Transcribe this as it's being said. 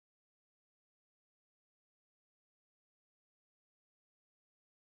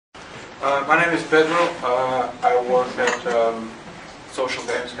My name is Pedro. I work at social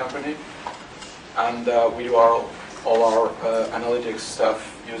games company, and we do all our analytics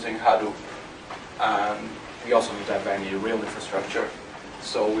stuff using Hadoop. And we also don't have any real infrastructure,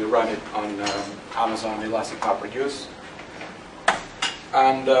 so we run it on Amazon Elastic MapReduce.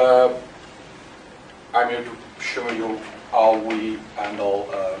 And I'm here to show you how we handle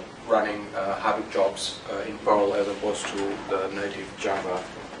running Hadoop jobs in Perl as opposed to the native Java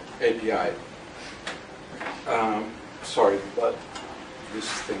API. Sorry, but this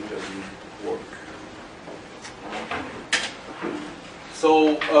thing doesn't work.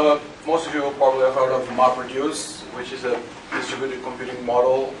 So most of you probably have heard of MapReduce, which is a distributed computing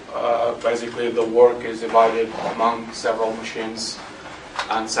model. Basically, the work is divided among several machines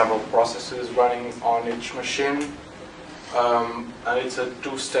and several processes running on each machine. And it's a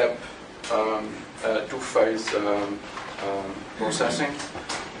two-step, two-phase processing.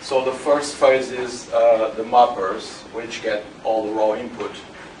 So the first phase is the mappers, which get all the raw input,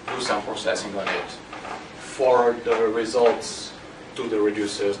 do some processing on it, forward the results to the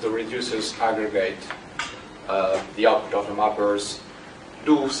reducers. The reducers aggregate the output of the mappers,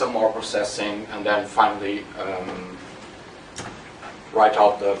 do some more processing, and then finally write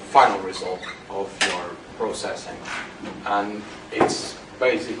out the final result of your processing. And it's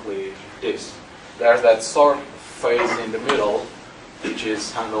basically this. There's that sort phase in the middle, which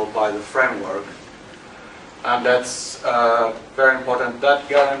is handled by the framework. And that's very important. That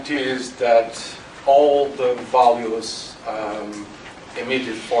guarantees that all the values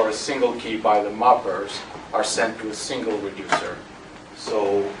emitted for a single key by the mappers are sent to a single reducer.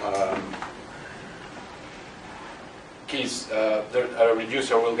 So a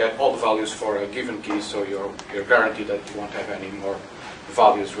reducer will get all the values for a given key, so you're guaranteed that you won't have any more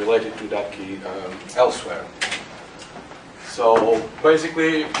values related to that key elsewhere. So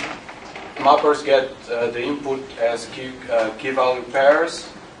basically, mappers get the input as key value pairs.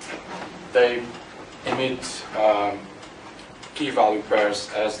 They emit key value pairs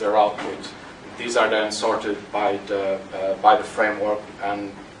as their output. These are then sorted by the framework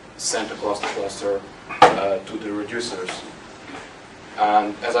and sent across the cluster to the reducers.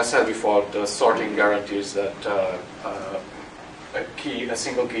 And as I said before, the sorting guarantees that a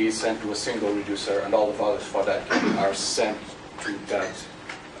single key is sent to a single reducer, and all the values for that key are sent to that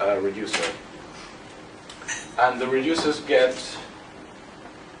reducer. And the reducers get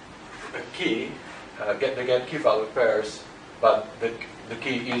a key, they get key value pairs, but the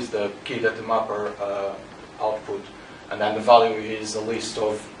key is the key that the mapper output, and then the value is a list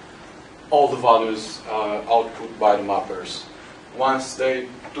of all the values output by the mappers. Once they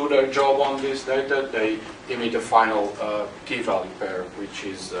do their job on this data, they emit a final key value pair, which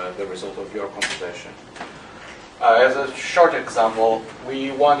is the result of your computation. As a short example,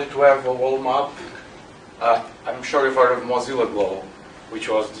 we wanted to have a world map. I'm sure you've heard of Mozilla Glow, which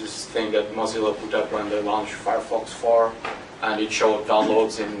was this thing that Mozilla put up when they launched Firefox 4, and it showed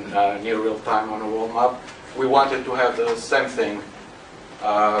downloads in near real time on a world map. We wanted to have the same thing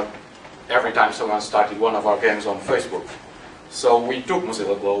every time someone started one of our games on Facebook. So we took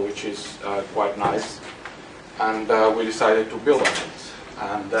Mozilla Glow, which is quite nice, and we decided to build on it.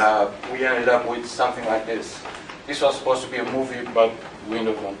 And we ended up with something like this. This was supposed to be a movie, but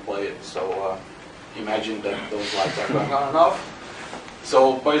Windows won't play it. So imagine that those lights are going on and off.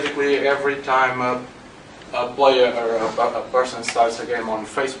 So basically, every time a player or a person starts a game on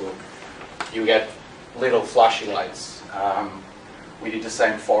Facebook, you get little flashy lights. We did the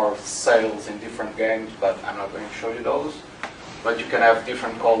same for sales in different games, but I'm not going to show you those. But you can have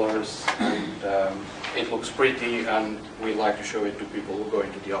different colors, and it looks pretty, and we like to show it to people who go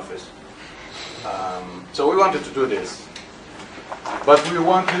into the office. So we wanted to do this, but we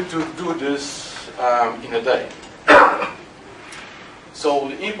wanted to do this in a day. So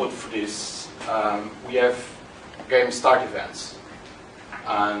the input for this, we have game start events,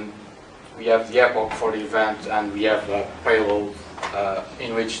 and we have the epoch for the event, and we have a payload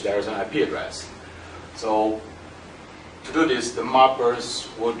in which there is an IP address. So to do this, the mappers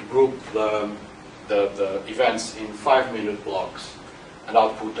would group the events in 5-minute blocks and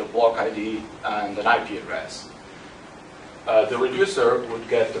output a block ID and an IP address. The reducer would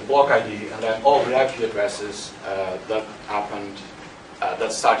get the block ID and then all the IP addresses that happened,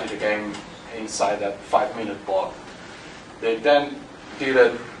 that started the game inside that 5-minute block. They then did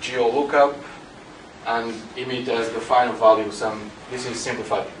a geo lookup and emit as the final value some. This is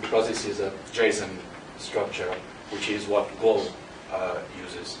simplified because this is a JSON structure, which is what Glow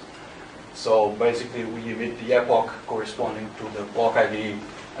uses. So basically, we emit the epoch corresponding to the block ID,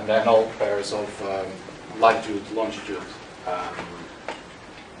 and then all pairs of latitude, longitude,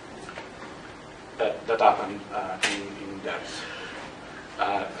 that happen in depth.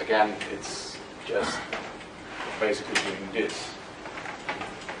 Again, it's just basically doing this.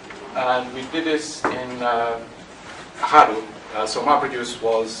 And we did this in Hadoop. So MapReduce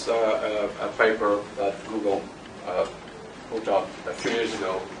was a paper that Google put up a few years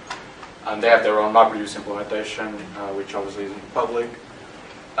ago. And they have their own MapReduce implementation, which obviously isn't public.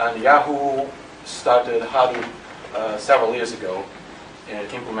 And Yahoo started Hadoop several years ago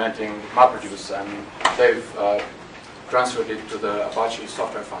implementing MapReduce, and they've transferred it to the Apache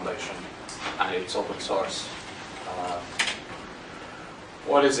Software Foundation, and it's open source.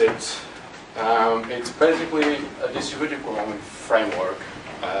 What is it? It's basically a distributed programming framework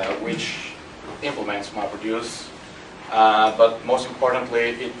which implements MapReduce, but most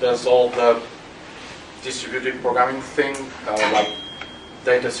importantly, it does all the distributed programming thing, like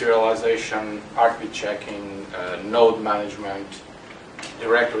data serialization, heartbeat checking, node management,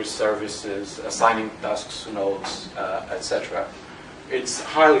 directory services, assigning tasks to nodes, etc. It's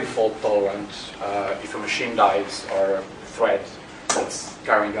highly fault tolerant. If a machine dies or a thread that's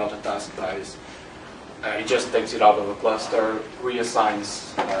carrying out a task dies, it just takes it out of a cluster,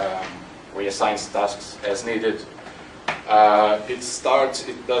 reassigns tasks as needed.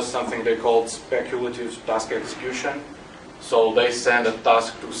 It does something they call speculative task execution. So they send a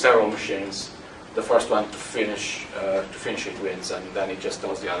task to several machines. The first one to finish it wins, and then it just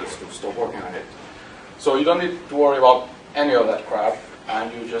tells the others to stop working on it. So you don't need to worry about any of that crap,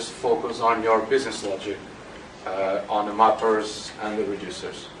 and you just focus on your business logic, on the mappers and the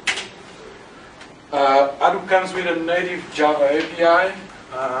reducers. Hadoop comes with a native Java API.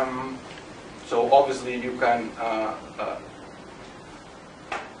 So obviously you can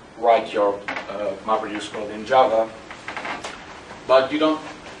write your MapReduce code in Java, but you don't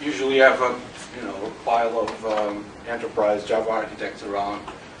usually have a pile of enterprise Java architects around.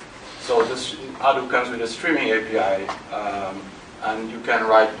 So this Hadoop comes with a streaming API, and you can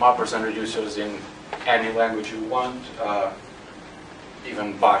write mappers and reducers in any language you want,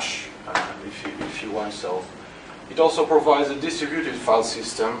 even Bash if you want so. It also provides a distributed file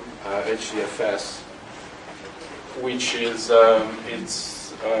system, HDFS, which is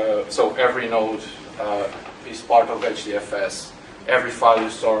so every node is part of HDFS. Every file you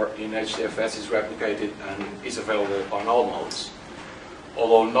store in HDFS is replicated and is available on all nodes,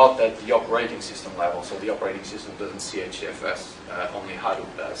 although not at the operating system level. So the operating system doesn't see HDFS, only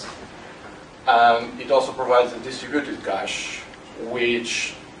Hadoop does. It also provides a distributed cache,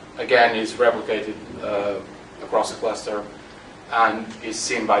 which again is replicated across the cluster and is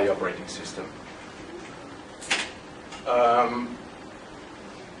seen by the operating system.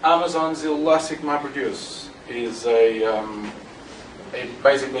 Amazon's Elastic MapReduce is a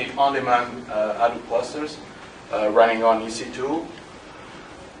basically on-demand Hadoop clusters running on EC2.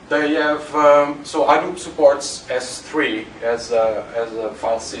 They have so Hadoop supports S3 as a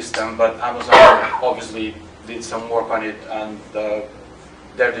file system, but Amazon obviously did some work on it, and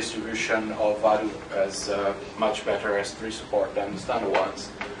their distribution of Hadoop has much better S3 support than the standard ones.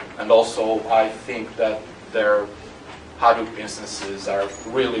 And also, I think that their Hadoop instances are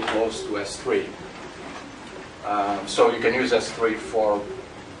really close to S3. So you can use S3 for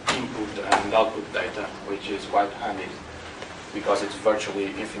input and output data, which is quite handy because it's virtually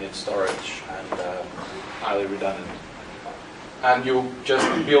infinite storage and highly redundant. And you just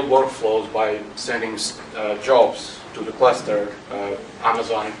build workflows by sending jobs to the cluster.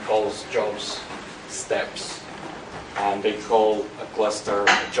 Amazon calls jobs steps, and they call a cluster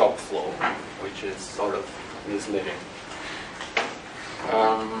a job flow, which is sort of misleading.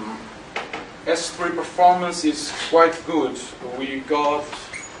 S3 performance is quite good. We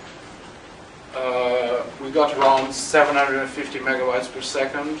got around 750 megabytes per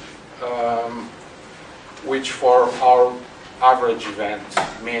second, which for our average event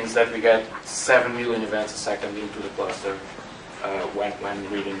means that we get 7 million events a second into the cluster when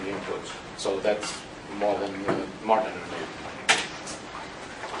reading the input. So that's more than we need.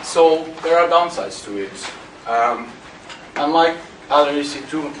 So there are downsides to it. Unlike other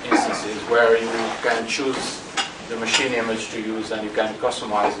EC2 instances where you can choose the machine image to use and you can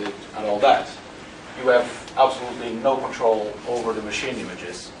customize it and all that, you have absolutely no control over the machine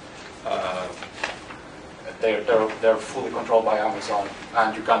images. They're fully controlled by Amazon,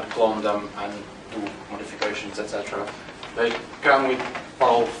 and you can't clone them and do modifications, etc. They come with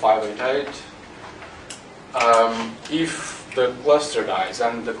Perl 588. If the cluster dies,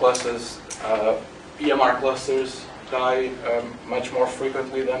 and the clusters, EMR clusters die much more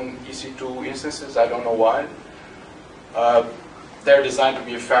frequently than EC2 instances, I don't know why. They're designed to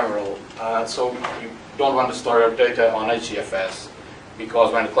be ephemeral, so you don't want to store your data on HDFS,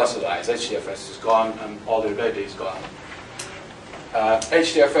 because when the cluster dies, HDFS is gone and all your data is gone.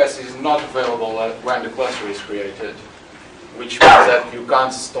 HDFS is not available when the cluster is created, which means that you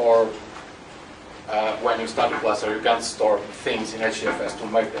can't store, when you start a cluster, you can't store things in HDFS to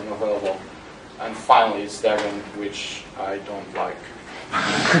make them available. And finally, it's Debian, which I don't like.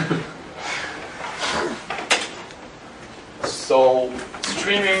 So,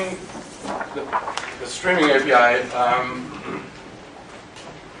 streaming, the streaming API,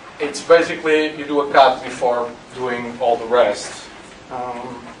 it's basically you do a cut before doing all the rest.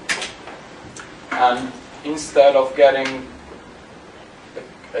 And instead of getting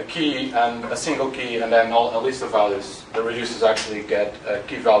a key and a single key and then a list of values, the reducers actually get a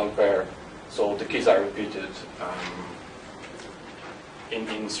key value pair, so the keys are repeated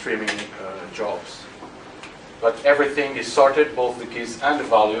in streaming jobs. But everything is sorted, both the keys and the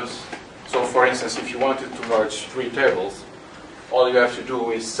values. So for instance, if you wanted to merge 3 tables, all you have to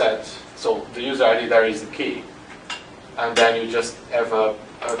do is set, so the user ID there is the key, and then you just have a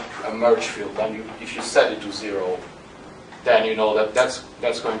merge field, and if you set it to 0, then you know that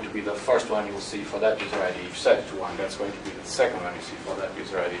that's going to be the first one you will see for that user ID. If you set it to 1, that's going to be the second one you see for that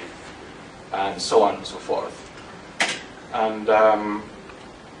user ID, and so on and so forth. And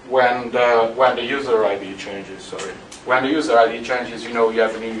when the user ID changes, when the user ID changes, you know you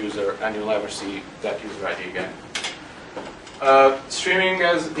have a new user, and you'll never see that user ID again. Streaming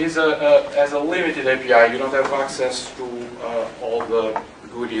has a limited API. You don't have access to all the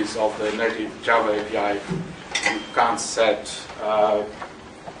goodies of the native Java API. You can't set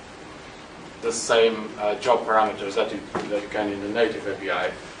the same job parameters that you can in the native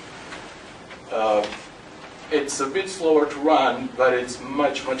API. It's a bit slower to run, but it's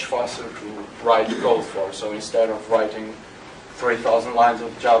much, much faster to write code for. So instead of writing 3,000 lines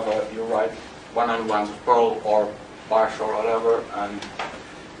of Java, you write 100 lines of Perl or Bash or whatever, and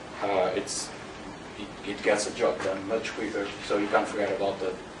it gets the job done much quicker. So you can't forget about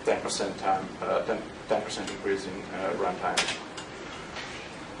the 10% time, 10% increase in runtime.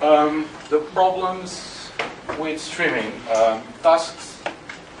 The problems with streaming, tasks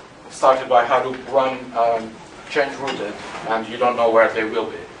started by Hadoop run change rooted, and you don't know where they will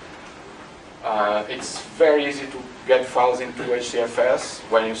be. It's very easy to get files into HDFS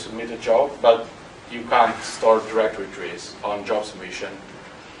when you submit a job, but you can't store directory trees on job submission.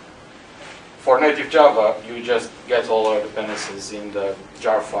 For native Java, you just get all our dependencies in the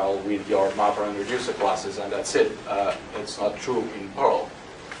jar file with your mapper and reducer classes, and that's it. It's not true in Perl.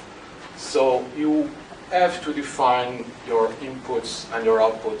 So you have to define your inputs and your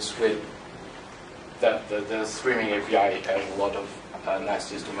outputs with that. The streaming API has a lot of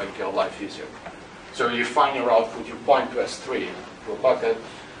nasties to make your life easier. So you define your output, you point to S3, to a bucket,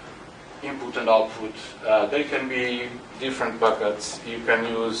 input and output. They can be different buckets. You can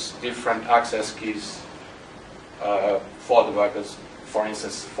use different access keys for the buckets. For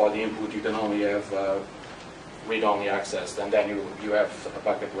instance, for the input, you can only have read-only access, and then you have a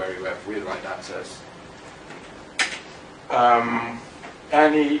bucket where you have read-write access.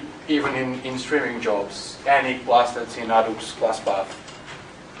 Even in streaming jobs, any class that's in Hadoop's class path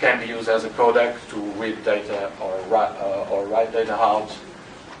can be used as a codec to read data or write data out.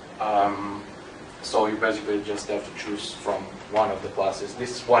 So you basically just have to choose from one of the classes.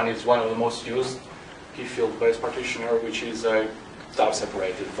 This one is one of the most used, key field-based partitioner, which is a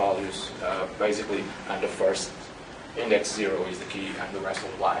tab-separated values, basically, and the first index 0 is the key, and the rest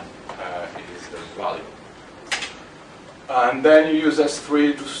of the line is the value. And then you use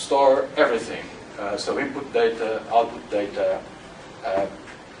S3 to store everything. So input data, output data,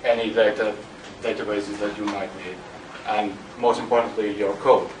 any databases that you might need, and most importantly, your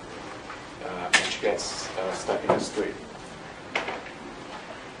code, which gets stuck in S3.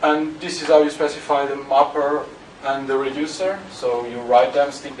 And this is how you specify the mapper and the reducer. So you write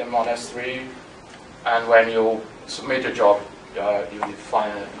them, stick them on S3, and when you submit a job, you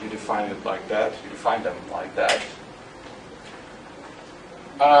define it like that. You define them like that.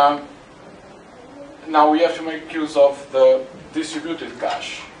 Now we have to make use of the distributed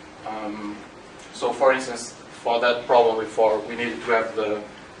cache. So for instance, for that problem before, we needed to have the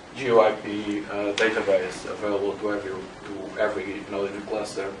GeoIP database available to every node in the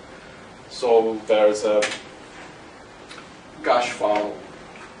cluster. So there's a cache file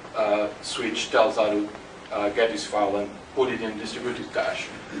switch tells how to get this file and put it in distributed cache.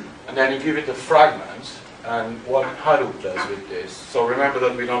 And then you give it a fragment, and what Hadoop does with this. So remember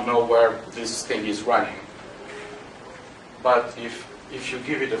that we don't know where this thing is running. But if you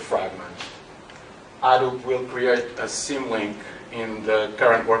give it a fragment, Hadoop will create a symlink in the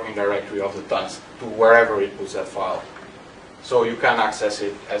current working directory of the task to wherever it puts that file. So you can access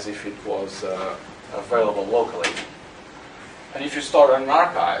it as if it was available locally. And if you start an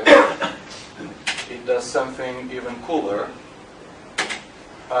archive, it does something even cooler.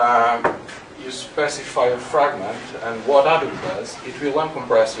 You specify a fragment, and what Hadoop does, it will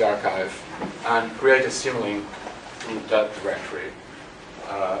uncompress the archive and create a symlink to that directory,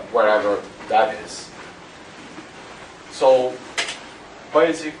 wherever that is. So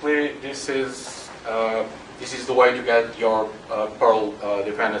basically, this is the way to get your Perl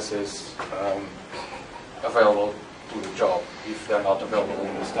dependencies available to the job if they're not available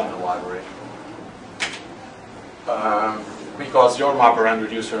in the standard library. Because your mapper and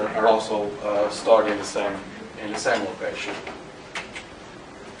reducer are also stored in the same location,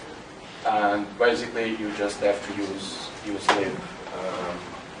 and basically you just have to use lib.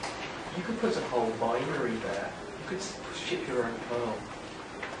 You could put a whole binary there. You could ship your own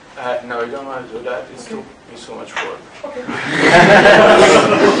Perl. No, you don't want to do that. It's okay. It's too much work. Okay.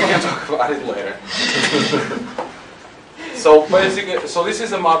 We can talk about it later. So basically, this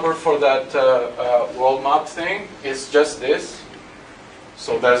is a mapper for that world map thing. It's just this.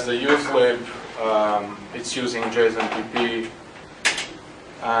 So there's the use lib. It's using JSON PP,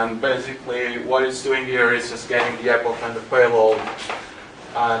 and basically what it's doing here is just getting the epoch and the payload,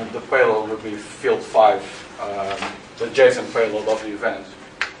 and the payload will be field 5, the JSON payload of the event.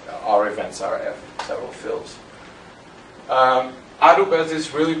 Our events have several fields. Hadoop has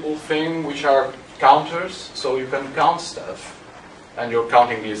this really cool thing, which are counters, so you can count stuff, and you're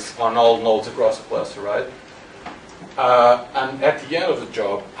counting this on all nodes across the cluster, right? And at the end of the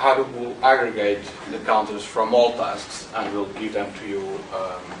job, Hadoop will aggregate the counters from all tasks and will give them to you,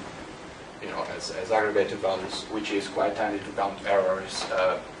 as aggregated values, which is quite handy to count errors,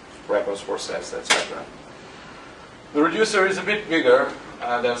 records processed, etc. The reducer is a bit bigger,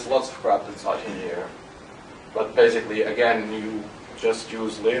 and there's lots of crap that's not in here. But basically, again, you just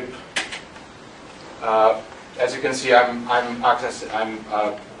use lib. As you can see, I'm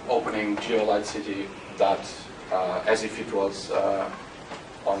opening GeoLightCity that as if it was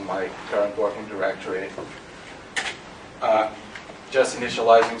on my current working directory. Just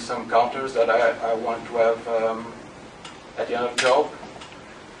initializing some counters that I want to have at the end of the job.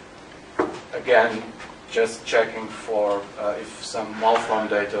 Again, just checking for if some malformed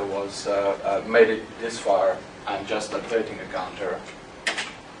data was made it this far, and just updating a counter.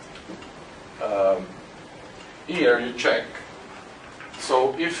 Here you check.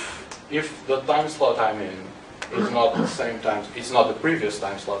 So if the time slot I'm in is not the same time, it's not the previous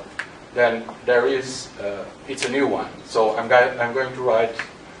time slot, then there is it's a new one. So I'm going to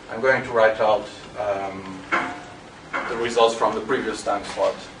write out the results from the previous time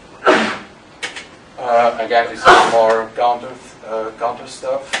slot. Again, this is more counter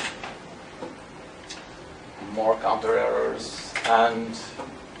stuff, more counter errors, and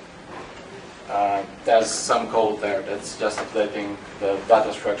there's some code there that's just updating the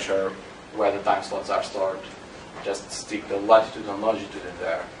data structure where the time slots are stored. Just stick the latitude and longitude in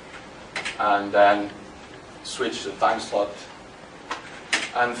there, and then switch the time slot.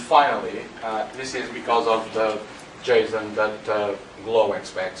 And finally, this is because of the JSON that Glow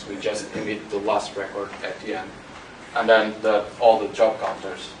expects. We just emit the last record at the end, and then all the job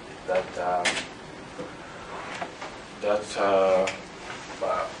counters that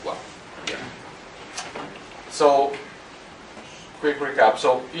well, yeah. So, quick recap.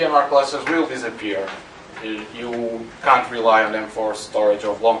 So, EMR clusters will disappear. You can't rely on them for storage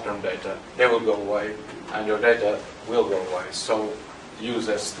of long-term data. They will go away, and your data will go away. So, use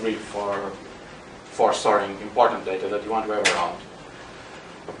S3 for storing important data that you want to have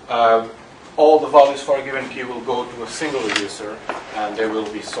around. All the values for a given key will go to a single reducer, and they will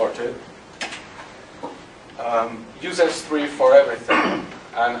be sorted. Use S3 for everything,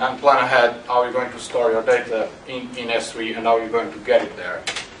 and plan ahead how you're going to store your data in S3 and how you're going to get it there.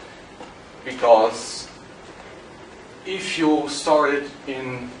 Because if you store it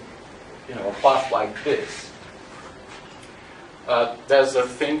in a path like this, there's a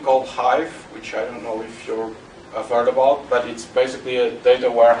thing called Hive, which I don't know if you've heard about, but it's basically a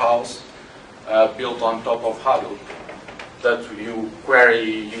data warehouse built on top of Hadoop that you query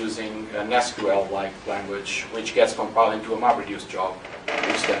using an SQL-like language, which gets compiled into a MapReduce job,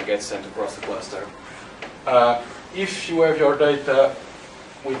 which then gets sent across the cluster. If you have your data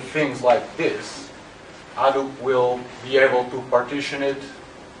with things like this, Hadoop will be able to partition it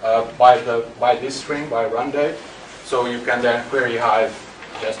by this string, by run date. So you can then query Hive,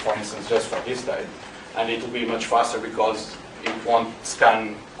 just for instance, just for this date. And it will be much faster because it won't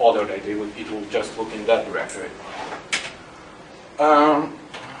scan all your data. It will just look in that directory.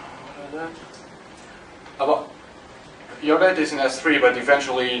 your data is in S3, but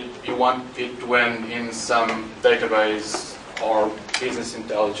eventually you want it to end in some database or business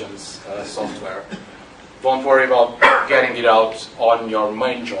intelligence software. Don't worry about getting it out on your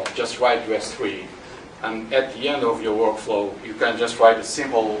main job. Just write to S3, and at the end of your workflow, you can just write a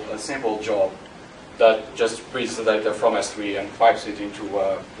simple job that just reads the data from S3 and pipes it into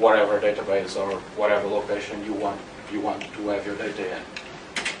whatever database or whatever location you want to have your data in.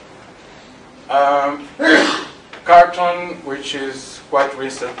 Carton, which is quite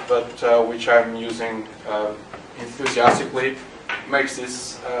recent, but which I'm using enthusiastically, makes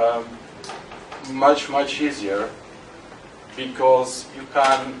this much easier, because you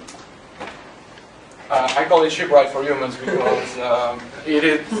can. I call it shipwright for humans because it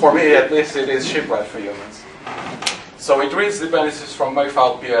is, for me at least, it is shipwright for humans. So it reads dependencies from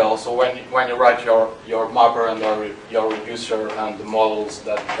Makefile.pl. So when you write your mapper and your reducer and the models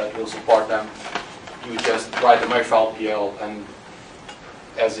that will support them, you just write the Makefile.pl, and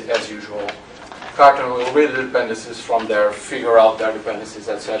as usual, Carton will read the dependencies from there, figure out their dependencies,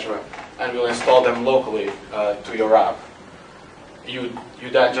 etc., and will install them locally to your app. You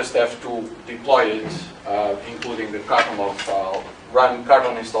then just have to deploy it, including the Carton log file, run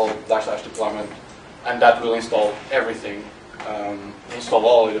carton install -- deployment, and that will install everything, install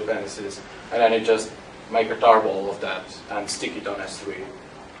all the dependencies, and then you just make a tarball of that and stick it on S3,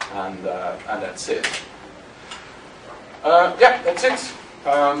 and that's it. Yeah, that's it.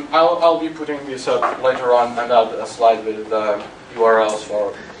 I'll be putting this up later on, and I'll a slide with URLs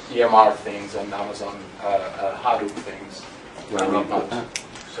for EMR things and Amazon Hadoop things. Where will you put that?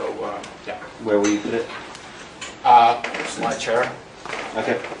 So, yeah. Where will you put it? Slide share.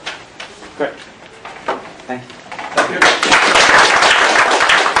 Okay. Great. Thank you. Thank you.